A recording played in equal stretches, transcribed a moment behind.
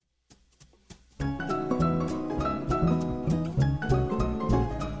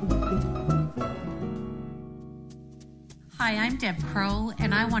Hi, I'm Deb Crow,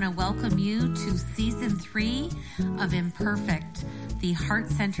 and I want to welcome you to Season 3 of Imperfect, the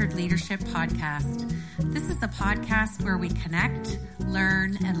Heart-Centered Leadership Podcast. This is a podcast where we connect,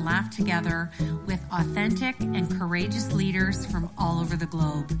 learn, and laugh together with authentic and courageous leaders from all over the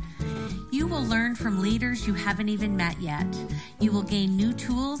globe. You will learn from leaders you haven't even met yet. You will gain new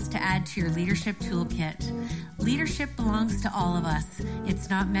tools to add to your leadership toolkit. Leadership belongs to all of us. It's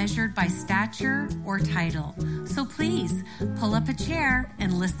not measured by stature or title. So please pull up a chair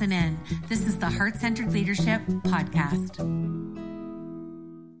and listen in. This is the Heart-Centered Leadership Podcast.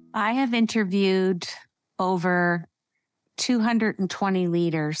 I have interviewed over 220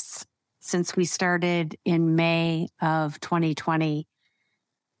 leaders since we started in May of 2020.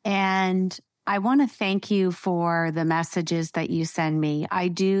 And I want to thank you for the messages that you send me. I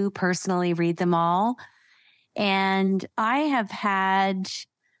do personally read them all. And I have had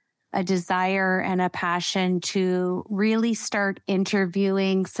a desire and a passion to really start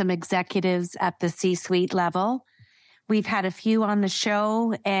interviewing some executives at the C-suite level. We've had a few on the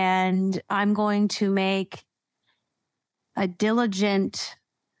show, and I'm going to make a diligent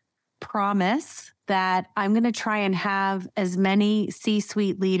promise that I'm going to try and have as many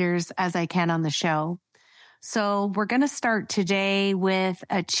C-suite leaders as I can on the show. So we're going to start today with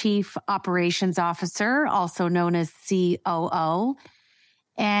a Chief Operations Officer, also known as COO.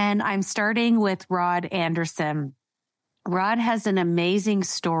 And I'm starting with Rod Anderson. Rod has an amazing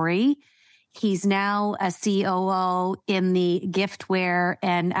story. He's now a COO in the giftware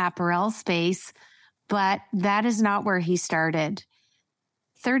and apparel space, but that is not where he started.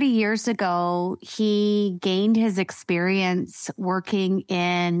 30 years ago, he gained his experience working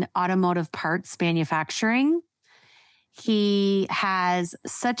in automotive parts manufacturing. He has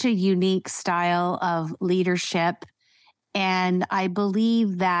such a unique style of leadership. And I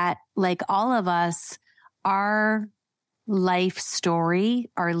believe that, like all of us, our life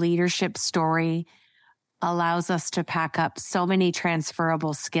story, our leadership story allows us to pack up so many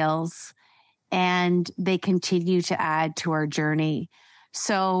transferable skills, and they continue to add to our journey.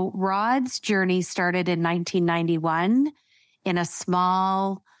 So Rod's journey started in 1991 in a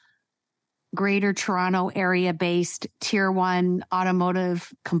small Greater Toronto area-based Tier 1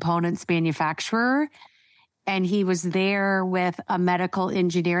 automotive components manufacturer. And he was there with a medical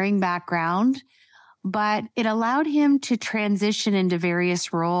engineering background, but it allowed him to transition into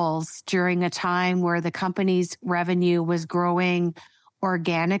various roles during a time where the company's revenue was growing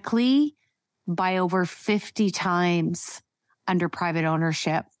organically by over 50 times under private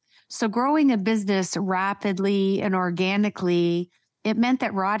ownership. So growing a business rapidly and organically, it meant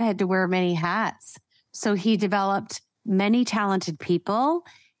that Rod had to wear many hats. So he developed many talented people.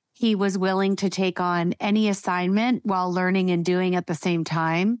 He was willing to take on any assignment while learning and doing at the same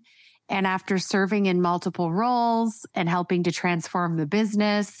time. And after serving in multiple roles and helping to transform the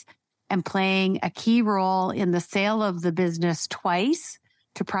business and playing a key role in the sale of the business twice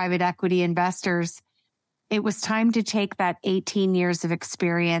to private equity investors, it was time to take that 18 years of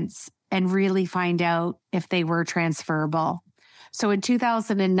experience and really find out if they were transferable. So in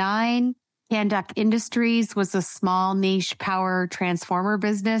 2009, Canduck Industries was a small niche power transformer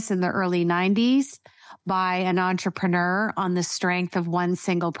business in the early 90s by an entrepreneur on the strength of one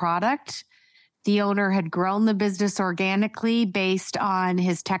single product. The owner had grown the business organically based on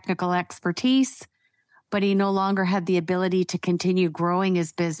his technical expertise, but he no longer had the ability to continue growing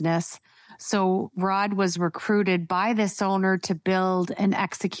his business. So Rod was recruited by this owner to build and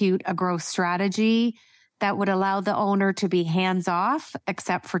execute a growth strategy that would allow the owner to be hands-off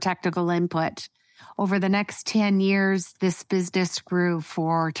except for technical input. Over the next 10 years, this business grew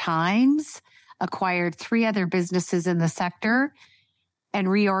 4 times, acquired 3 other businesses in the sector, and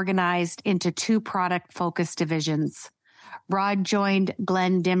reorganized into 2 product-focused divisions. Rod joined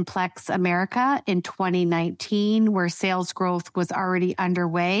Glen Dimplex America in 2019, where sales growth was already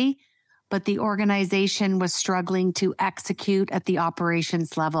underway, but the organization was struggling to execute at the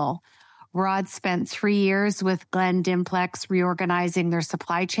operations level. Rod spent 3 years with Glen Dimplex reorganizing their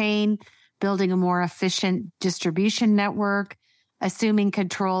supply chain, building a more efficient distribution network, assuming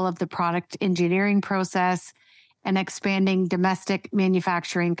control of the product engineering process, and expanding domestic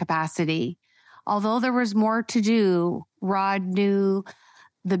manufacturing capacity. Although there was more to do, Rod knew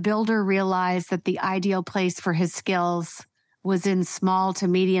the builder realized that the ideal place for his skills was in small to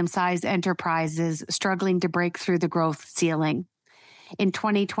medium-sized enterprises struggling to break through the growth ceiling. In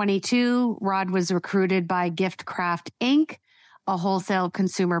 2022, Rod was recruited by Giftcraft Inc., a wholesale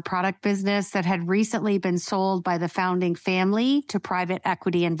consumer product business that had recently been sold by the founding family to private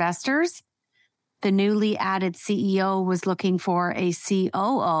equity investors. The newly added CEO was looking for a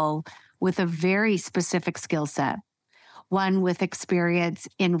COO with a very specific skill set. one with experience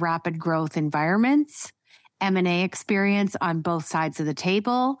in rapid growth environments, M&A experience on both sides of the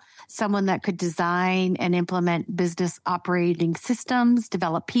table, someone that could design and implement business operating systems,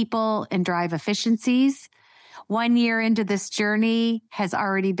 develop people, and drive efficiencies. 1 year into this journey has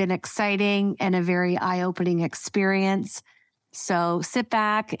already been exciting and a very eye-opening experience. So sit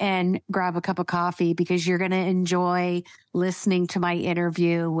back and grab a cup of coffee because you're going to enjoy listening to my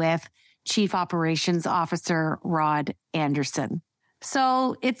interview with Chief Operations Officer Rod Anderson.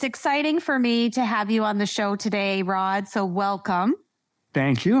 So it's exciting for me to have you on the show today, Rod. So welcome.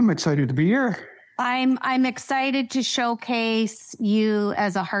 Thank you. I'm excited to be here. I'm excited to showcase you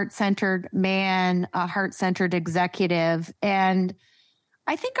as a heart-centered man, a heart-centered executive. And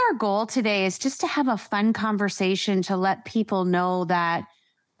I think our goal today is just to have a fun conversation to let people know that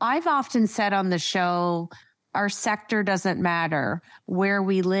I've often said on the show, our sector doesn't matter. Where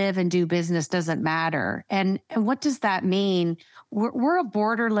we live and do business doesn't matter. And what does that mean? We're a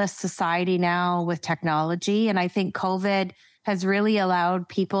borderless society now with technology. And I think COVID has really allowed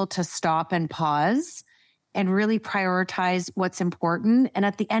people to stop and pause and really prioritize what's important. And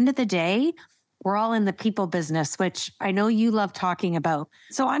at the end of the day, we're all in the people business, which I know you love talking about.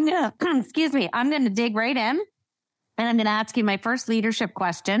 So I'm going to, I'm going to dig right in and I'm going to ask you my first leadership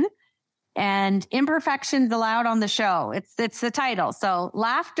question. And imperfections allowed on the show. It's the title. So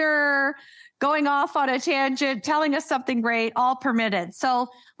laughter, going off on a tangent, telling us something great, all permitted. So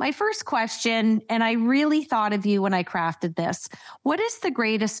my first question, and I really thought of you when I crafted this, what is the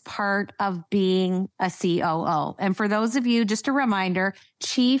greatest part of being a COO? And for those of you, just a reminder,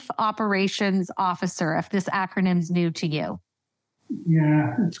 Chief Operations Officer, if this acronym's new to you.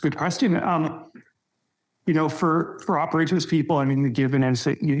 Yeah, it's a good question. For operations people, I mean, given as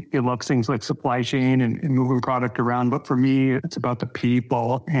it looks things like supply chain and moving product around, but for me, it's about the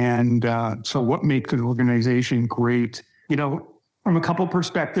people. And so what makes an organization great? From a couple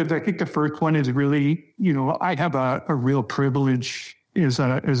perspectives, I think the first one is really, I have a real privilege as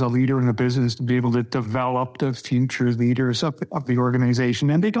a leader in the business to be able to develop the future leaders of the organization.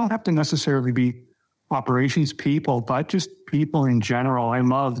 And they don't have to necessarily be operations people, but just people in general. I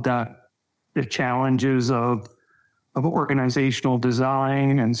love the challenges of organizational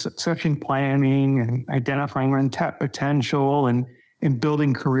design and succession planning and identifying untapped potential and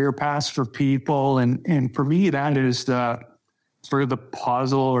building career paths for people. And for me, that is the sort of the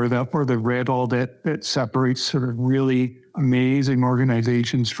puzzle or the riddle that separates sort of really amazing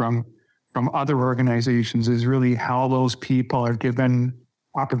organizations from other organizations, is really how those people are given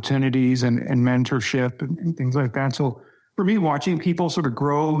opportunities and mentorship and things like that. So for me, watching people sort of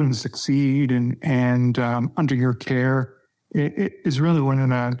grow and succeed and under your care, it is really one of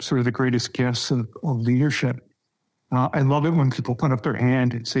the sort of the greatest gifts of leadership. I love it when people put up their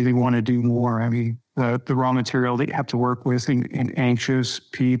hand and say they want to do more. I mean, the raw material that you have to work with and anxious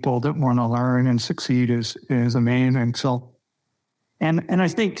people that want to learn and succeed is amazing. So, and I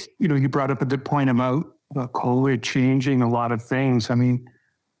think, you brought up a good point about COVID changing a lot of things. I mean,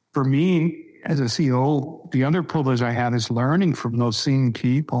 for me, as a CEO, the other privilege I have is learning from those same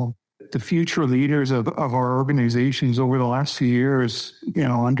people. The future leaders of our organizations over the last few years,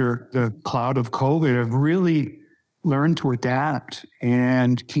 under the cloud of COVID, have really learned to adapt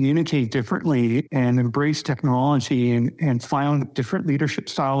and communicate differently and embrace technology and find different leadership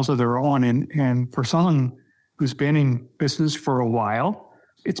styles of their own. And for someone who's been in business for a while,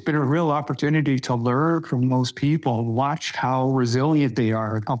 it's been a real opportunity to learn from those people, watch how resilient they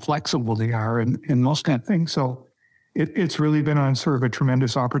are, how flexible they are, and those kind of things. So it's really been on sort of a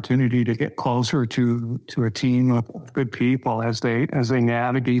tremendous opportunity to get closer to a team of good people as they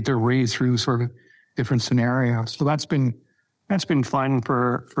navigate their way through sort of different scenarios. So that's been fun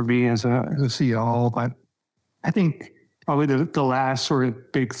for me as a CEO. But I think probably the last sort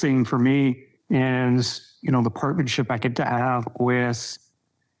of big thing for me is, the partnership I get to have with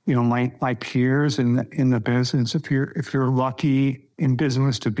my peers in the business. If you're lucky in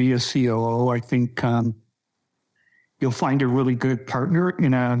business to be a COO, I think you'll find a really good partner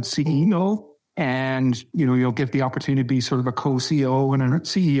in a CEO, and you'll get the opportunity to be sort of a co-CEO and a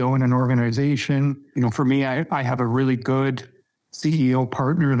CEO in an organization. For me, I have a really good CEO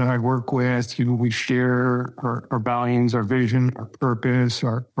partner that I work with. We share our values, our vision, our purpose,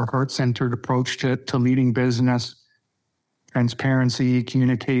 our heart-centered approach to leading business. Transparency,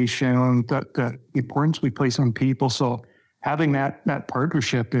 communication, the importance we place on people. So having that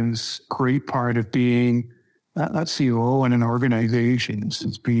partnership is a great part of being that COO in an organization.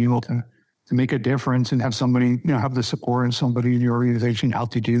 It's being able to make a difference and have somebody, have the support and somebody in your organization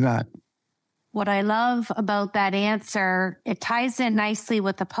help you do that. What I love about that answer, it ties in nicely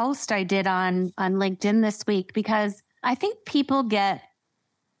with the post I did on LinkedIn this week, because I think people get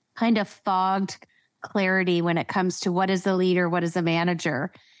kind of fogged clarity when it comes to what is a leader, what is a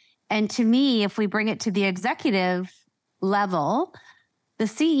manager. And to me, if we bring it to the executive level, the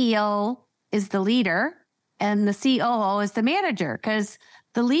CEO is the leader and the COO is the manager, because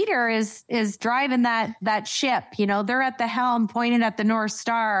the leader is driving that ship. You know, they're at the helm, pointed at the North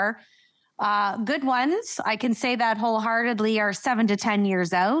Star. Good ones, I can say that wholeheartedly, are 7 to 10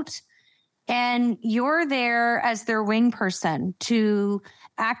 years out. And you're there as their wing person to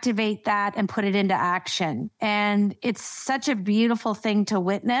activate that and put it into action. And it's such a beautiful thing to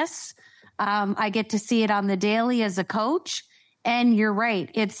witness. I get to see it on the daily as a coach. And you're right.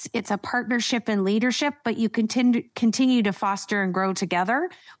 It's a partnership and leadership, but you continue to foster and grow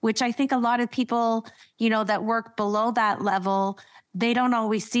together, which I think a lot of people, you know, that work below that level, they don't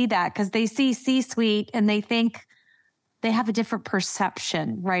always see that, because they see C-suite and they think they have a different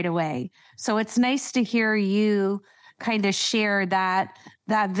perception right away. So it's nice to hear you kind of share that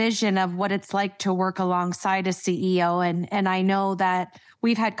vision of what it's like to work alongside a CEO. And I know that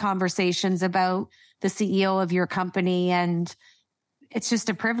we've had conversations about the CEO of your company, and it's just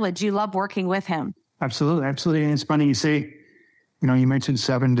a privilege. You love working with him. Absolutely. Absolutely. And it's funny you say, you know, you mentioned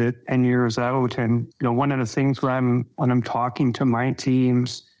 7 to 10 years out. And, you know, one of the things when I'm talking to my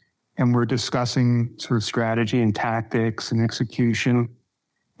teams and we're discussing sort of strategy and tactics and execution,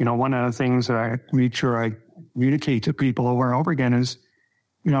 you know, one of the things that I make sure I communicate to people over and over again is,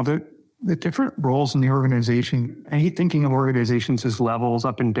 you know, the different roles in the organization. I hate thinking of organizations as levels,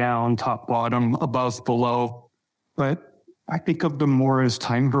 up and down, top, bottom, above, below, but I think of them more as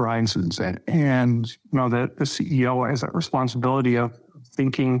time horizons, and you know, the CEO has that responsibility of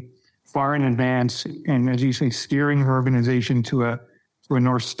thinking far in advance, and as you say, steering the organization to a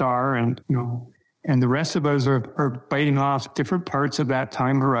North Star, and you know, and the rest of us are biting off different parts of that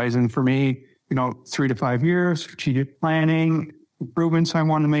time horizon. For me, you know, 3 to 5 years, strategic planning, improvements I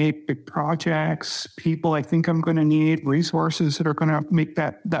want to make, big projects, people I think I'm going to need, resources that are going to make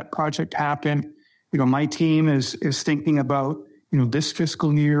that project happen. You know, my team is thinking about, you know, this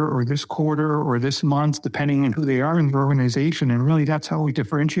fiscal year or this quarter or this month, depending on who they are in the organization. And really, that's how we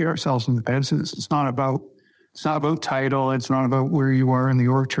differentiate ourselves in the business. It's not about title. It's not about where you are in the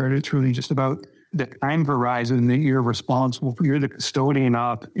org chart. It's really just about the time horizon that you're responsible for. You're the custodian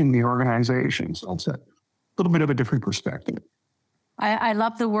of in the organization. So it's a little bit of a different perspective. I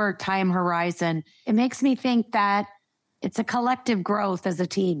love the word time horizon. It makes me think that it's a collective growth as a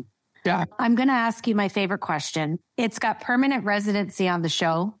team. Yeah. I'm going to ask you my favorite question. It's got permanent residency on the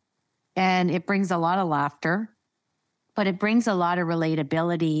show, and it brings a lot of laughter, but it brings a lot of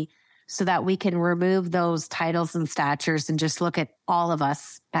relatability so that we can remove those titles and statures and just look at all of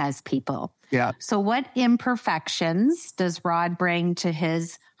us as people. Yeah. So what imperfections does Rod bring to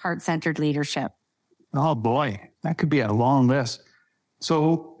his heart-centered leadership? Oh boy, that could be a long list.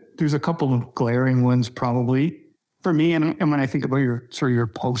 So there's a couple of glaring ones probably. For me, and when I think about your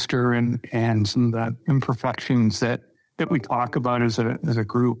poster and some of the imperfections that we talk about as a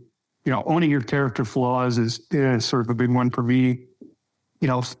group, you know, owning your character flaws is sort of a big one for me. In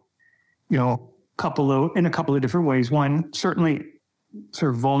a couple of different ways. One, certainly,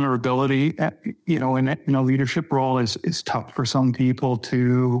 sort of vulnerability. In a leadership role is tough for some people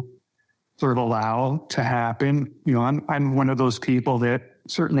to sort of allow to happen. You know, I'm one of those people that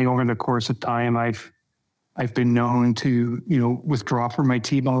certainly over the course of time I've been known to, you know, withdraw from my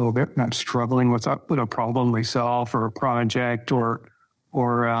team a little bit, not struggling with a problem myself or a project I'm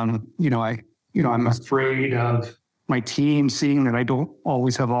afraid of my team seeing that I don't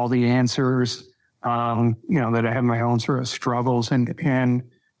always have all the answers, that I have my own sort of struggles. And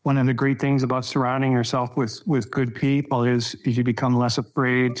one of the great things about surrounding yourself with good people is you become less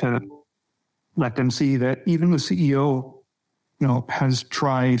afraid to let them see that even the CEO, you know, has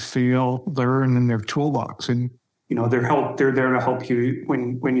tried, failed, learn in their toolbox, and you know they're there to help you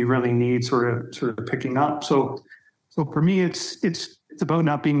when you really need sort of picking up. So for me, it's about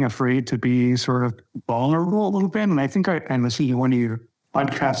not being afraid to be sort of vulnerable a little bit. And I think I listened to one of your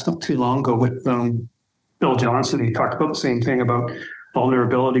podcasts not too long ago with Bill Johnson. He talked about the same thing about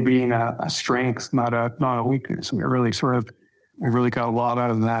vulnerability being a strength, not a weakness. And I really got a lot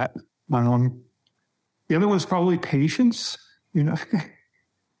out of that. The other one's probably patience. You know,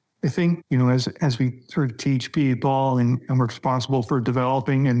 I think, you know, as we sort of teach people and we're responsible for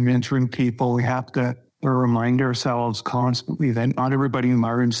developing and mentoring people, we have to remind ourselves constantly that not everybody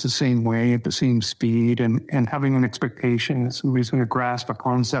learns the same way at the same speed, and having an expectation that somebody's going to grasp a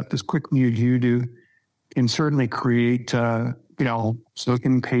concept as quickly as you do can certainly create, so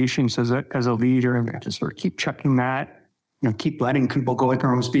impatience as a leader, and to sort of keep checking that keep letting people go at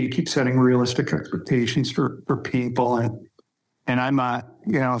their own speed, keep setting realistic expectations for people. And I'm,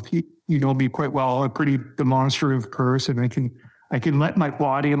 if you know me quite well, a pretty demonstrative person. I can let my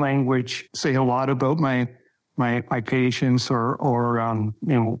body language say a lot about my patients or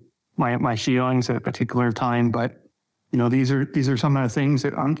my feelings at a particular time. But these are some of the things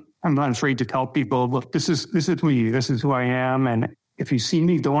that I'm not afraid to tell people. Look, this is me. This is who I am. And if you see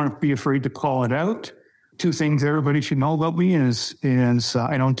me, don't be afraid to call it out. Two things everybody should know about me is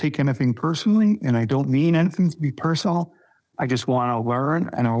I don't take anything personally, and I don't mean anything to be personal. I just want to learn,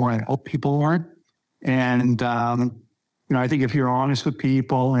 and I want to help people learn. And I think if you're honest with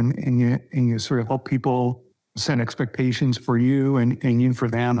people and you sort of help people set expectations for you and you for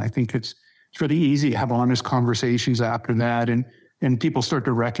them, I think it's really easy to have honest conversations after that, and people start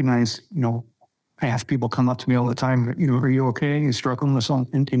to recognize. I have people come up to me all the time. Are you okay? Are you struggling with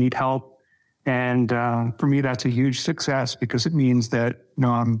something? Do you need help? And for me, that's a huge success because it means that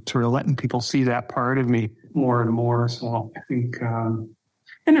I'm sort of letting people see that part of me more and more. So I think, and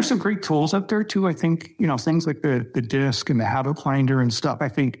there's some great tools out there too. I think things like the DISC and the habit finder and stuff. I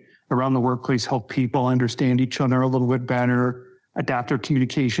think around the workplace help people understand each other a little bit better, adapt their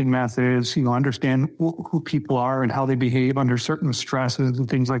communication methods. Understand who people are and how they behave under certain stresses and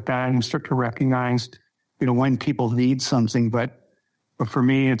things like that, and start to recognize when people need something. But for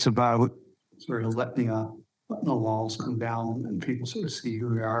me, it's about sort of letting the walls come down and people sort of see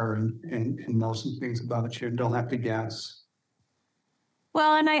who they are and know some things about you and don't have to guess.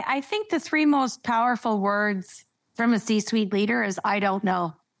 Well, and I think the three most powerful words from a C-suite leader is, I don't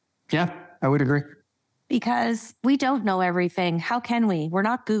know. Yeah, I would agree. Because we don't know everything. How can we? We're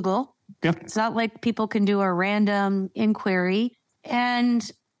not Google. Yep. It's not like people can do a random inquiry. And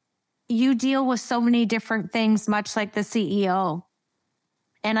you deal with so many different things, much like the CEO.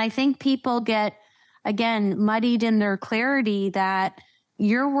 And I think people get, again, muddied in their clarity that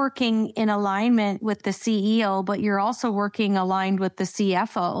you're working in alignment with the CEO, but you're also working aligned with the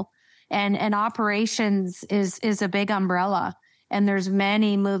CFO. And operations is a big umbrella. And there's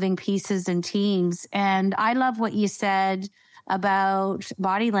many moving pieces and teams. And I love what you said about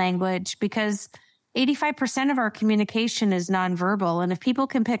body language, because 85% of our communication is nonverbal. And if people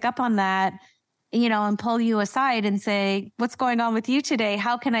can pick up on that, and pull you aside and say, what's going on with you today?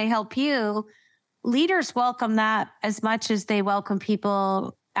 How can I help you? Leaders welcome that as much as they welcome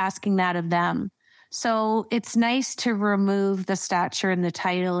people asking that of them. So it's nice to remove the stature and the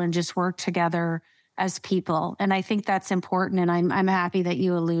title and just work together as people. And I think that's important. And I'm happy that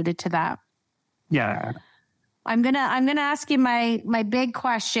you alluded to that. Yeah. I'm gonna ask you my big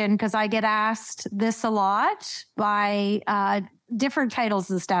question, because I get asked this a lot by different titles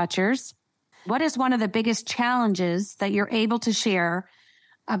and statures. What is one of the biggest challenges that you're able to share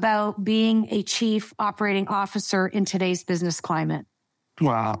about being a chief operating officer in today's business climate?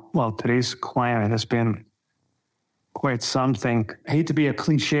 Wow. Well, today's climate has been quite something. I hate to be a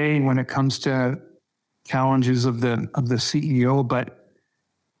cliche when it comes to challenges of the CEO, but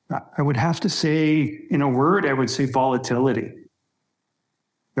I would have to say, in a word, I would say volatility.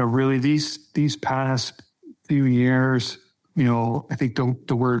 Really, these past few years, I think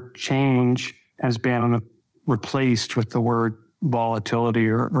the word change has been replaced with the word volatility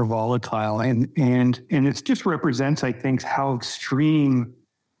or volatile. And it just represents, I think, how extreme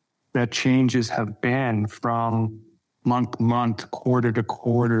that changes have been from month to month, quarter to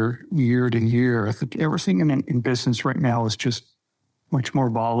quarter, year to year. I think everything in business right now is just much more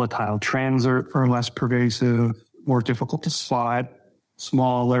volatile. Trends are less pervasive, more difficult to spot,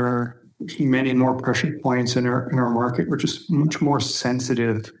 smaller, many more pressure points in our market. We're just much more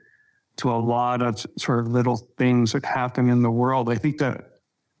sensitive to a lot of sort of little things that happen in the world. I think that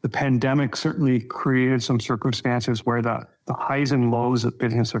the pandemic certainly created some circumstances where the highs and lows of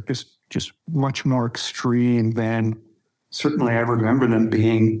business are just much more extreme than certainly I remember them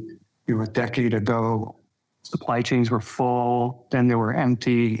being, a decade ago. Supply chains were full, then they were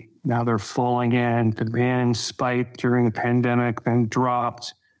empty. Now they're full again. Demand spiked during the pandemic, then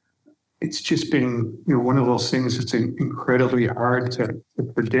dropped. It's just been, one of those things that's incredibly hard to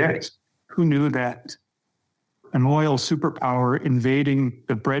predict. Who knew that an oil superpower invading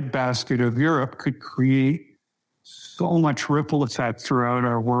the breadbasket of Europe could create so much ripple effect throughout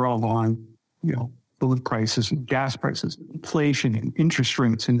our world on, food prices and gas prices, inflation and interest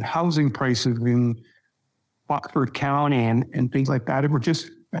rates and housing prices in Oxford County and things like that.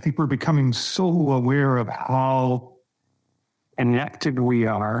 I think we're becoming so aware of how connected we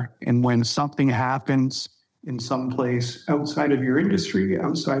are. And when something happens in some place outside of your industry,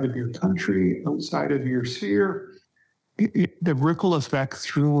 outside of your country, outside of your sphere, the ripple effect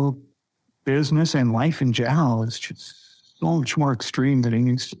through business and life in general is just so much more extreme than it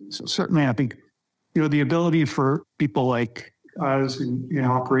needs to be. So certainly I think, the ability for people like us in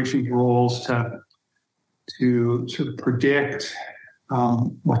operations roles to sort of predict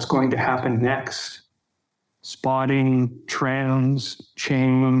what's going to happen next, spotting trends,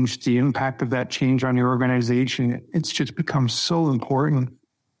 change, the impact of that change on your organization. It's just become so important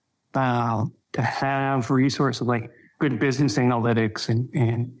to have resources like good business analytics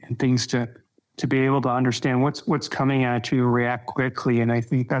and things to be able to understand what's coming at you, react quickly. And I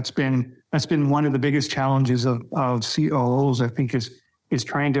think that's been one of the biggest challenges of COOs, I think, is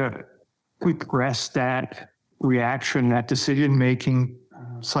trying to progress that reaction, that decision-making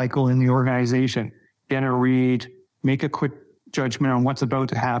cycle in the organization. Get a read, make a quick judgment on what's about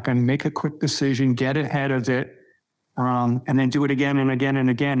to happen, make a quick decision, get ahead of it, and then do it again and again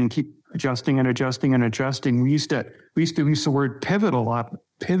and again, and keep adjusting and adjusting and adjusting. We used to use the word pivot a lot.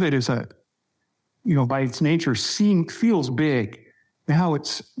 Pivot is by its nature, feels big.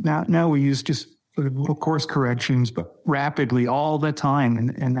 Now we use just sort of little course corrections, but rapidly all the time.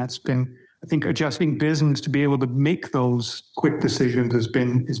 And that's been, I think, adjusting business to be able to make those quick decisions has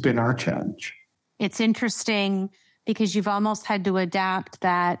been our challenge. It's interesting because you've almost had to adapt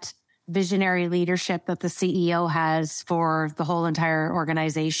that visionary leadership that the CEO has for the whole entire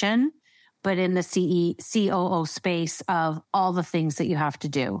organization, but in the COO space of all the things that you have to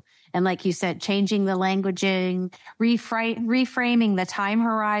do. And like you said, changing the languaging, reframing the time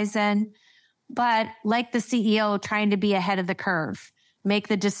horizon, but like the CEO, trying to be ahead of the curve, make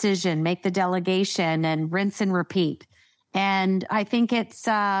the decision, make the delegation, and rinse and repeat. And I think it's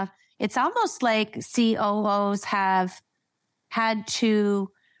almost like COOs have had to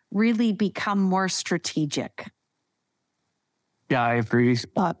really become more strategic. Yeah, I agree.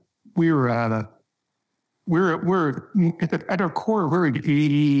 We're at our core, we're an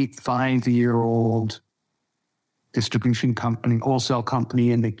 85-year-old distribution company, wholesale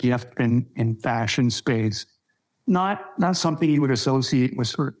company in the gift and fashion space. Not something you would associate with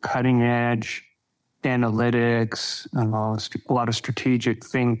sort of cutting edge analytics, a lot of strategic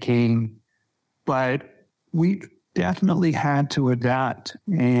thinking, but we definitely had to adapt.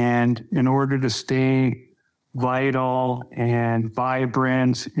 And in order to stay vital and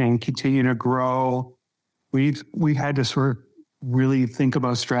vibrant and continue to grow, we had to sort of really think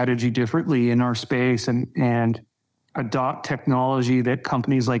about strategy differently in our space and adopt technology that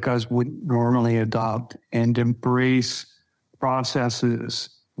companies like us wouldn't normally adopt, and embrace processes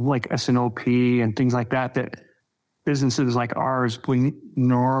like S&OP and things like that businesses like ours we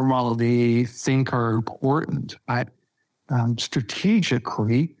normally think are important. But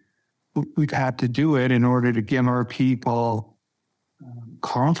strategically, we've had to do it in order to give our people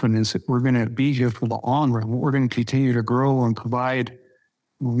confidence that we're going to be here for the long run. We're going to continue to grow and provide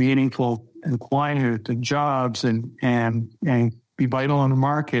meaningful employment and jobs and be vital in the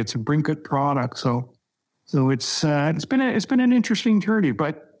markets and bring good products. So it's been an interesting journey,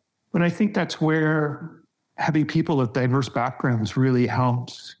 but I think that's where having people with diverse backgrounds really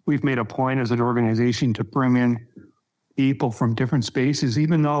helps. We've made a point as an organization to bring in people from different spaces,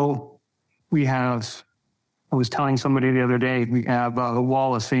 even though I was telling somebody the other day, we have a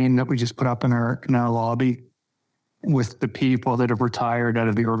wall of fame that we just put up in our lobby with the people that have retired out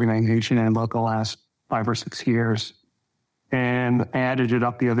of the organization in about the last 5 or 6 years. And I added it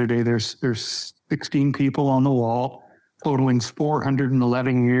up the other day. There's 16 people on the wall, totaling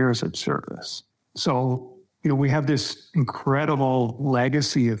 411 years of service. So, we have this incredible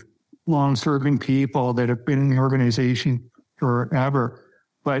legacy of long-serving people that have been in the organization forever.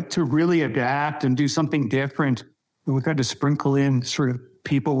 But to really adapt and do something different, we've had to sprinkle in sort of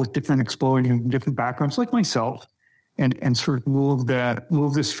people with different exposure and different backgrounds, like myself, and sort of move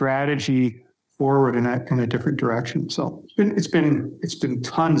the strategy forward in a different direction. So it's been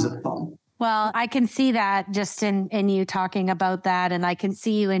tons of fun. Well, I can see that just in you talking about that, and I can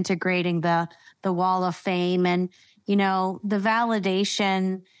see you integrating the wall of fame and, the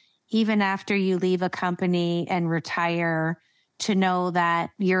validation, even after you leave a company and retire, to know that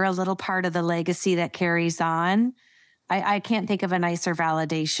you're a little part of the legacy that carries on. I can't think of a nicer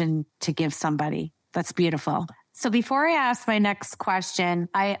validation to give somebody. That's beautiful. So before I ask my next question,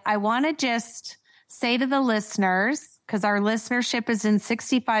 I want to just say to the listeners, because our listenership is in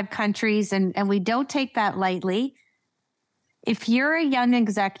 65 countries and we don't take that lightly. If you're a young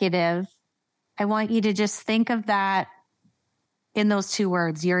executive, I want you to just think of that in those 2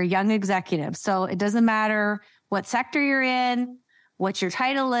 words. You're a young executive. So it doesn't matter what sector you're in, what your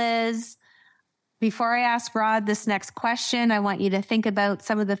title is. Before I ask Rod this next question, I want you to think about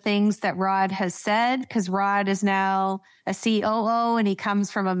some of the things that Rod has said, because Rod is now a COO and he comes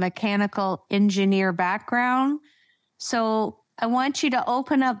from a mechanical engineer background. So I want you to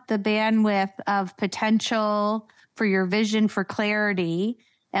open up the bandwidth of potential for your vision for clarity.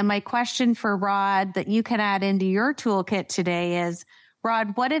 And my question for Rod that you can add into your toolkit today is,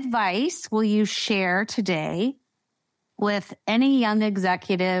 Rod, what advice will you share today with any young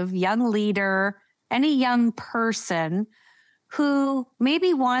executive, young leader, any young person who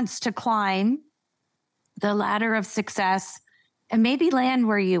maybe wants to climb the ladder of success and maybe land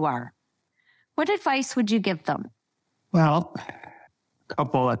where you are? What advice would you give them? Well, a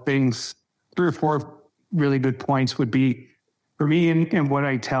couple of things, 3 or 4 really good points would be, for me, and what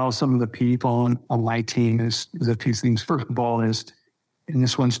I tell some of the people on my team is a few things. First of all is, and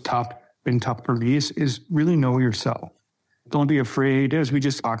this one's been tough for me, is really know yourself. Don't be afraid, as we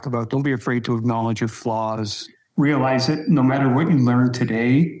just talked about, don't be afraid to acknowledge your flaws. Realize that no matter what you learn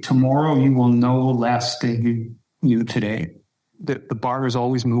today, tomorrow you will know less than you knew today. The bar is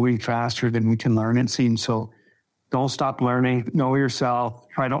always moving faster than we can learn, it seems. So don't stop learning, know yourself,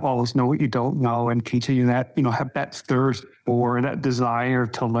 try to always know what you don't know and continue that, have that thirst or that desire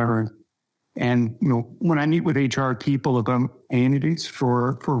to learn. And, when I meet with HR people about candidates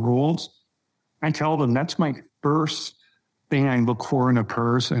for roles, I tell them that's my first thing I look for in a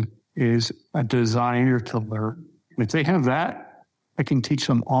person is a desire to learn. And if they have that, I can teach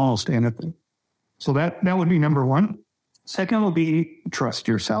them almost anything. So that would be number one. Second will be trust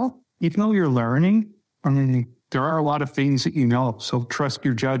yourself. Even though you're learning, there are a lot of things that you know. So trust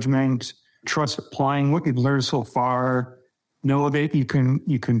your judgment, trust applying what you've learned so far. Know that you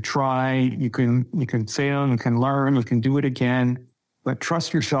can try, you can fail, you can learn, you can do it again. But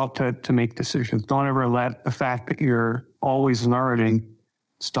trust yourself to make decisions. Don't ever let the fact that you're always learning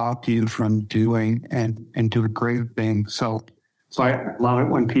stop you from doing and doing great things. So I love it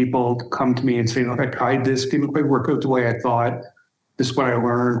when people come to me and say, look, I tried this, didn't quite work out the way I thought. This is what I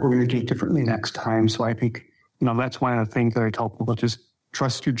learned. We're going to do it differently next time. So I think, that's one of the things that I tell people, just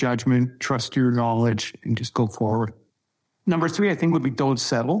trust your judgment, trust your knowledge, and just go forward. Number 3, I think, would be don't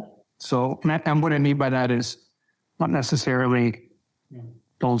settle. So, and what I mean by that is not necessarily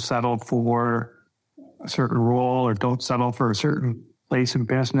don't settle for a certain role or don't settle for a certain place in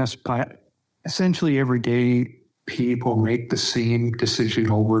business, but essentially every day people make the same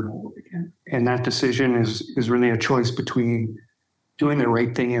decision over and over again. And that decision is really a choice between doing the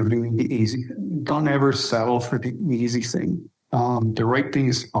right thing and doing the easy thing. Don't ever settle for the easy thing. The right thing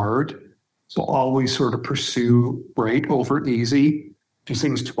is hard. So always sort of pursue right over easy. Do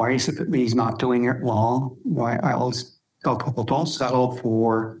things twice if it means not doing it long. I always tell people, don't settle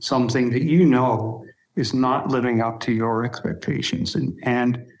for something that is not living up to your expectations.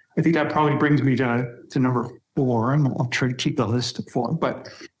 And I think that probably brings me to number 4, and I'll try to keep the list of 4, but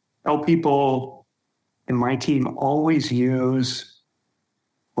tell people in my team always use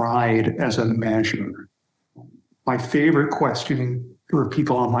pride as a measure. My favorite question for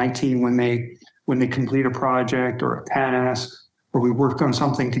people on my team when they complete a project or a task, or we worked on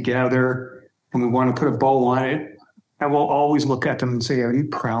something together and we want to put a bow on it, I will always look at them and say, are you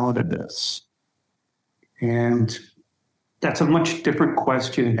proud of this? And that's a much different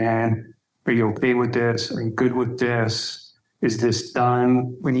question than, are you okay with this? Are you good with this? Is this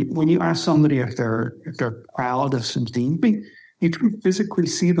done? When you ask somebody if they're proud of something, you can physically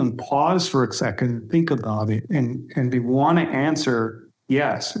see them pause for a second, think about it, and they want to answer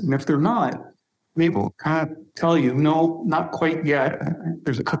yes. And if they're not, they will kind of tell you, no, not quite yet.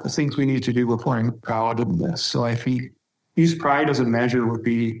 There's a couple of things we need to do before I'm proud of this. So I think use pride as a measure would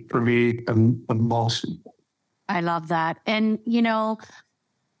be, for me, the most important. I love that. And,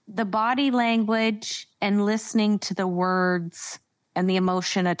 the body language and listening to the words and the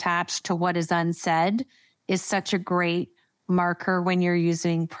emotion attached to what is unsaid is such a great marker when you're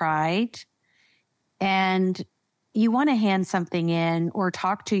using pride. And you want to hand something in or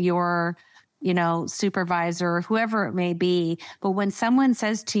talk to your, supervisor or whoever it may be. But when someone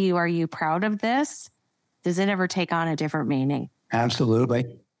says to you, are you proud of this? Does it ever take on a different meaning? Absolutely.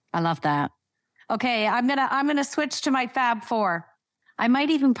 I love that. Okay, I'm gonna switch to my Fab 4. I might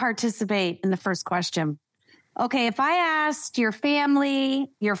even participate in the first question. Okay, if I asked your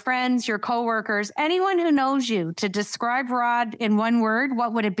family, your friends, your coworkers, anyone who knows you to describe Rod in one word,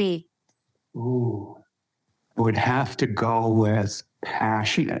 what would it be? Ooh, I would have to go with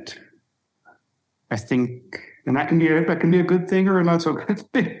passionate. I think, and that can be a good thing or a not so good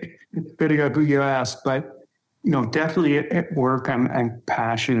thing, depending on who you ask. But definitely at work, I'm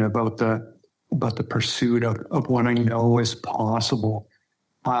passionate about the pursuit of what I know is possible.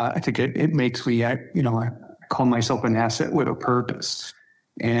 I think it makes me, I call myself an asset with a purpose.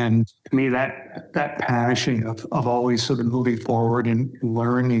 And to me, that passion of always sort of moving forward and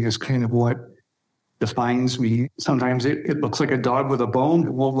learning is kind of what defines me. Sometimes it looks like a dog with a bone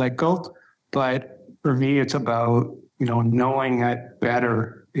that won't let go. But for me, it's about, knowing that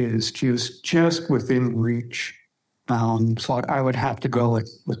better is just within reach. So I would have to go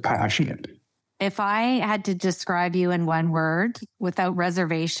with passionate. If I had to describe you in one word without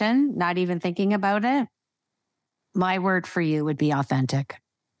reservation, not even thinking about it, my word for you would be authentic.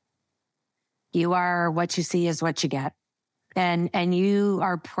 You are what you see is what you get. And you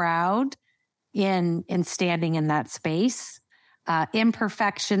are proud in standing in that space,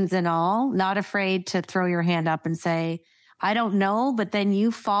 imperfections and all, not afraid to throw your hand up and say, I don't know, but then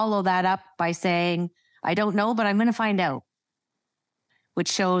you follow that up by saying, I don't know, but I'm going to find out,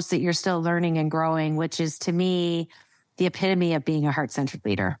 which shows that you're still learning and growing, which is to me, the epitome of being a heart-centered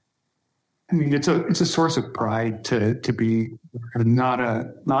leader. I mean, it's a source of pride to be not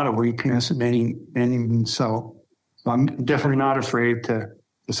a weakness in any means. So I'm definitely not afraid to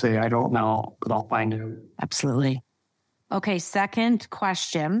say, I don't know, but I'll find out. Absolutely. Okay. Second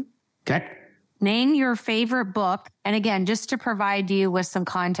question. Okay. Name your favorite book. And again, just to provide you with some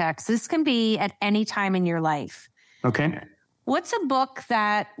context, this can be at any time in your life. Okay. What's a book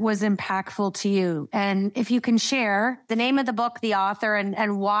that was impactful to you? And if you can share the name of the book, the author,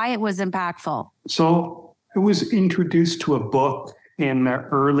 and why it was impactful. So I was introduced to a book in the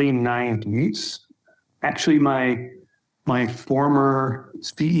early 90s. Actually, my former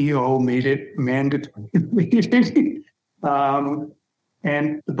CEO made it mandatory.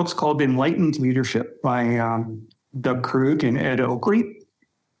 And the book's called Enlightened Leadership by Doug Krug and Ed Oakley.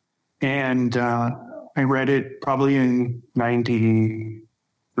 And I read it probably in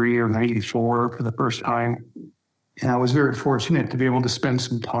 93 or 94 for the first time. And I was very fortunate to be able to spend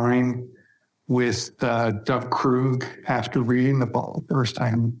some time with Doug Krug after reading the book the first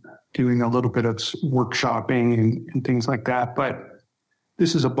time, doing a little bit of workshopping and things like that. But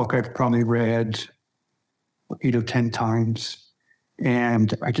this is a book I've probably read 8 or 10 times.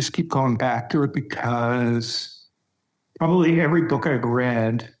 And I just keep going back to it because probably every book I've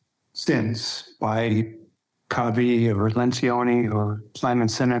read since by Covey or Lencioni or Simon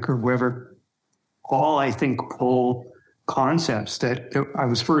Sinek or whoever, all I think pull concepts that I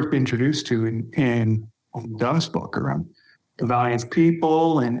was first introduced to in Doug's book around the values of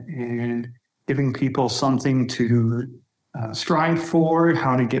people and giving people something to strive for,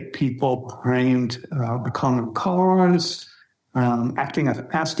 how to get people primed the common cause, asking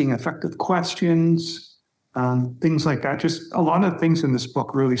effective questions, things like that. Just a lot of things in this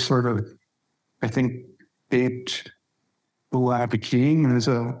book really sort of, I think, shaped who I became as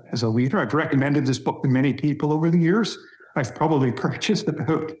a leader. I've recommended this book to many people over the years. I've probably purchased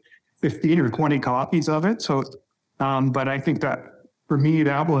about 15 or 20 copies of it. So, but I think that for me,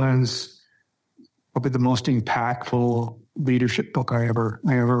 that was probably the most impactful leadership book I ever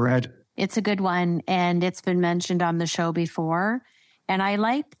read. It's a good one, and it's been mentioned on the show before. And I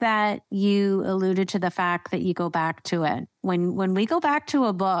like that you alluded to the fact that you go back to it. When we go back to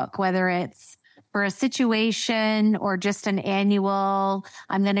a book, whether it's for a situation or just an annual,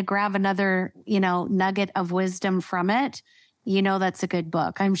 I'm going to grab another, nugget of wisdom from it. That's a good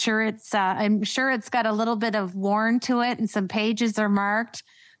book. I'm sure it's got a little bit of worn to it and some pages are marked.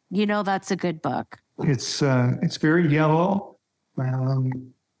 That's a good book. It's very yellow.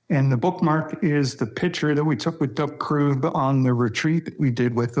 And the bookmark is the picture that we took with Doug Krug on the retreat that we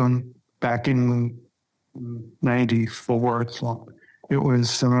did with him back in 94. So it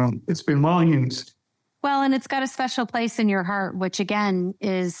was, it's been well used. Well, and it's got a special place in your heart, which again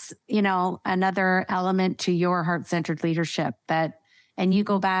is, another element to your heart-centered leadership and you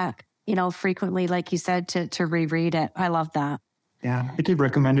go back, frequently, like you said, to reread it. I love that. Yeah, I did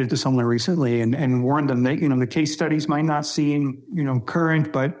recommend it to someone recently and warned them that, the case studies might not seem,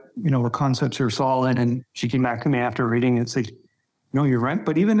 current, but, the concepts are solid. And she came back to me after reading it and said, you're right.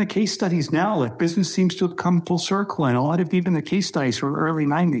 But even the case studies now, like business seems to have come full circle. And a lot of even the case studies from early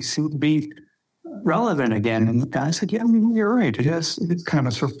 90s seem to be relevant again. And I said, yeah, you're right. It's kind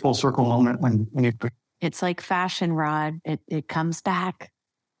of a sort of full circle moment when you... It's like fashion, Rod. It comes back.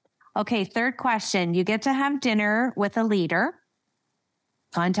 Okay, third question. You get to have dinner with a leader.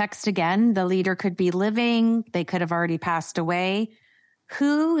 Context again, the leader could be living. They could have already passed away.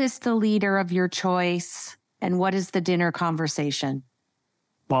 Who is the leader of your choice? And what is the dinner conversation?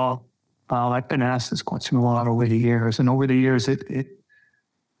 Well, I've been asked this question a lot over the years. And over the years, it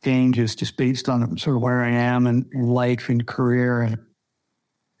changes just based on sort of where I am in life and career. And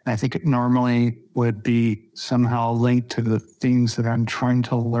I think it normally would be somehow linked to the things that I'm trying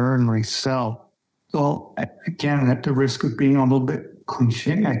to learn myself. So again, at the risk of being a little bit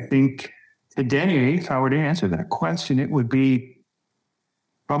cliche, I think today, if I were to answer that question, it would be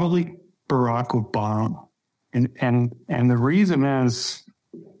probably Barack Obama. And the reason is,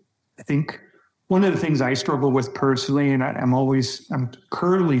 I think one of the things I struggle with personally, and I'm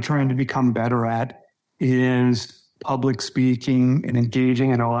currently trying to become better at, is public speaking and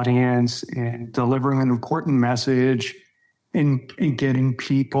engaging an audience and delivering an important message and getting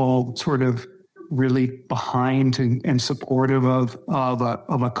people sort of really behind and supportive of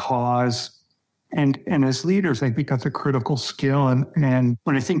a cause. And as leaders, I think that's a critical skill. And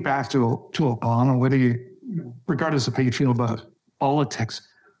when I think back to Obama, regardless of how you feel about politics,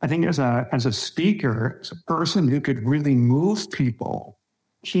 I think as a speaker, as a person who could really move people,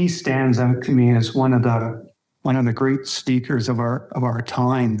 he stands out to me as one of the great speakers of our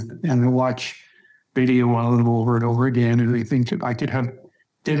time. And I watch video over and over again, and I think I could have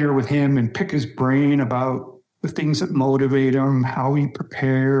dinner with him and pick his brain about the things that motivate him, how he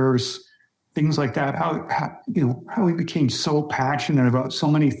prepares, things like that. How he became so passionate about so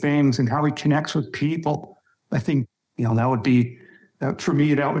many things and how he connects with people. I think for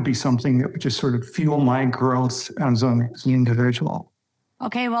me, that would be something that would just sort of fuel my growth as an individual.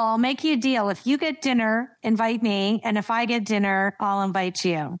 Okay, well, I'll make you a deal. If you get dinner, invite me. And if I get dinner, I'll invite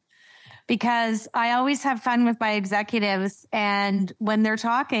you. Because I always have fun with my executives. And when they're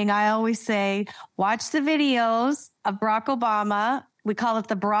talking, I always say, watch the videos of Barack Obama. We call it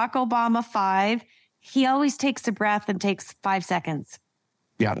the Barack Obama 5. He always takes a breath and takes 5 seconds.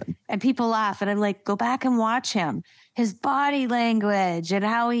 Yeah. And people laugh. And I'm like, go back and watch him. His body language and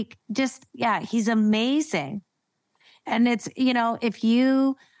how he's amazing. And it's, if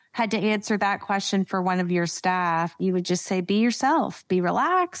you had to answer that question for one of your staff, you would just say, be yourself, be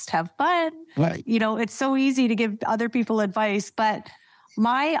relaxed, have fun. Right. It's so easy to give other people advice. But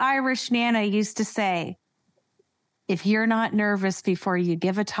my Irish Nana used to say, if you're not nervous before you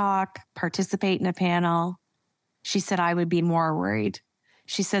give a talk, participate in a panel, she said, I would be more worried.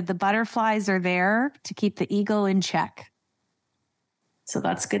 She said, the butterflies are there to keep the ego in check. So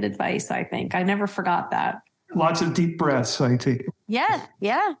that's good advice, I think. I never forgot that. Lots of deep breaths, I take it.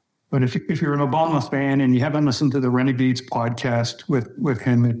 Yeah. But if you're an Obama fan and you haven't listened to the Renegades podcast with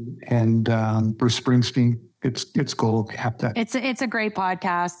him and Bruce Springsteen, it's gold. You have to. It's a great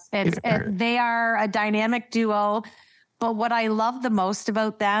podcast. They are a dynamic duo. But what I love the most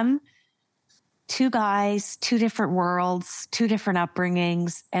about them, 2 guys, 2 different worlds, 2 different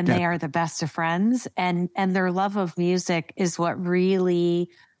upbringings, and they are the best of friends. And their love of music is what really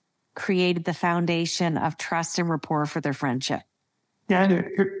created the foundation of trust and rapport for their friendship. Yeah,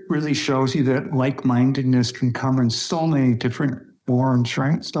 it really shows you that like-mindedness can come in so many different forms,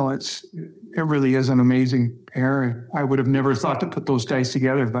 right? So it really is an amazing pair. I would have never thought to put those guys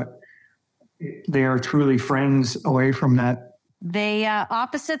together, but they are truly friends away from that. They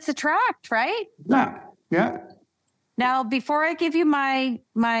opposites attract, right? Yeah. Now, before I give you my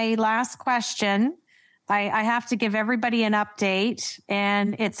last question, I have to give everybody an update,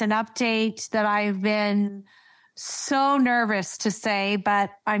 and it's an update that I've been so nervous to say,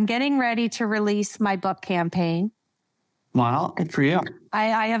 but I'm getting ready to release my book campaign. Wow, good for you.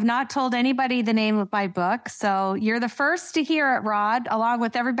 I have not told anybody the name of my book, so you're the first to hear it, Rod, along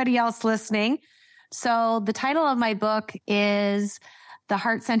with everybody else listening. So the title of my book is The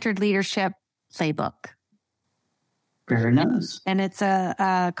Heart-Centered Leadership Playbook. Very nice. And it's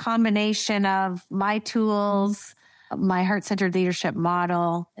a combination of my tools, my heart-centered leadership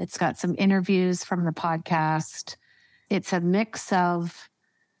model. It's got some interviews from the podcast. It's a mix of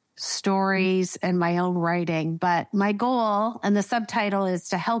stories and my own writing. But my goal and the subtitle is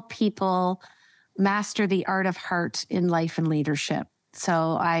to help people master the art of heart in life and leadership.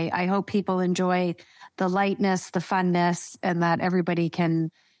 So I hope people enjoy the lightness, the funness, and that everybody can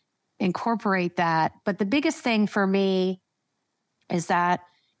incorporate that. But the biggest thing for me is that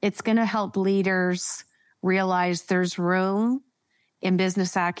it's going to help leaders realize there's room in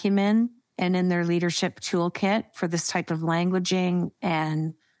business acumen and in their leadership toolkit for this type of languaging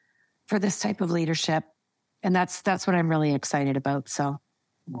and for this type of leadership. And that's what I'm really excited about. So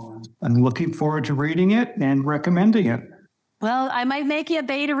I'm looking forward to reading it and recommending it. Well, I might make you a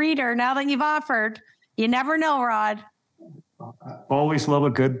beta reader now that you've offered. You never know, Rod. Always love a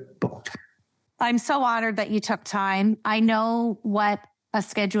good book. I'm so honored that you took time. I know what a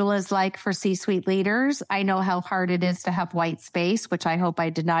schedule is like for C-suite leaders. I know how hard it is to have white space, which I hope I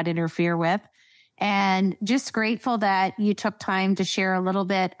did not interfere with. And just grateful that you took time to share a little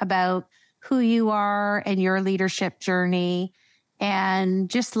bit about who you are and your leadership journey. And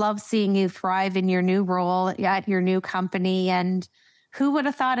just love seeing you thrive in your new role at your new company. And who would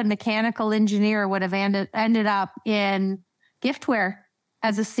have thought a mechanical engineer would have ended up in giftware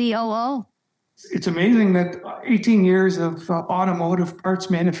as a COO? It's amazing that 18 years of automotive parts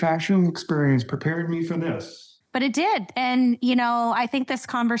manufacturing experience prepared me for this. But it did. And, I think this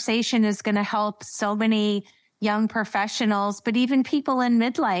conversation is going to help so many young professionals, but even people in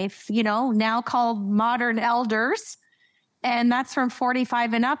midlife, now called modern elders. And that's from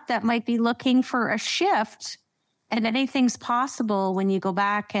 45 and up that might be looking for a shift. And anything's possible when you go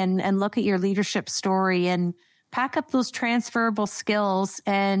back and look at your leadership story and pack up those transferable skills.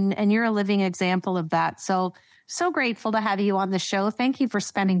 And you're a living example of that. So grateful to have you on the show. Thank you for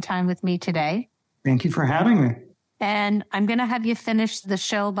spending time with me today. Thank you for having me. And I'm going to have you finish the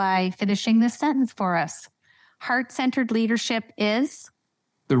show by finishing this sentence for us. Heart-centered leadership is?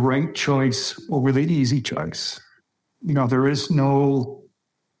 The right choice over the easy choice. There is no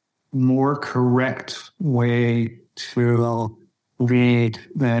more correct way to lead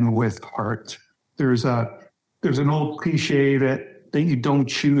than with heart. There's an old cliche that you don't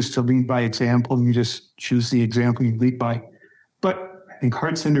choose to lead by example. You just choose the example you lead by. But I think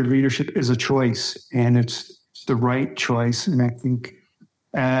heart-centered leadership is a choice, and it's the right choice. And I think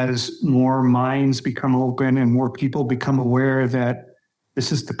as more minds become open and more people become aware that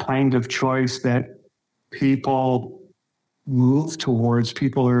this is the kind of choice that people move towards,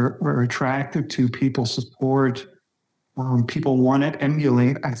 people are attracted to, people support, people want to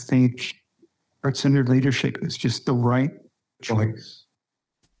emulate, I think heart-centered leadership is just the right choice.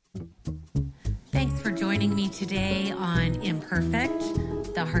 Thanks for joining me today on Imperfect,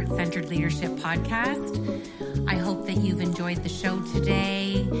 the Heart-Centered Leadership Podcast. I hope that you've enjoyed the show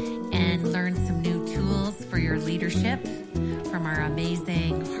today and learned some new tools for your leadership from our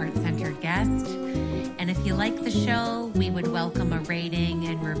amazing heart-centered guest. And if you like the show, we would welcome a rating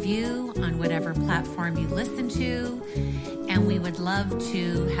and review on whatever platform you listen to. And we would love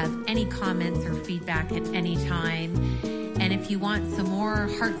to have any comments or feedback at any time. And if you want some more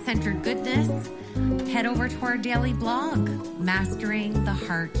heart-centered goodness, head over to our daily blog,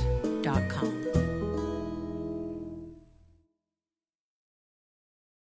 masteringtheheart.com.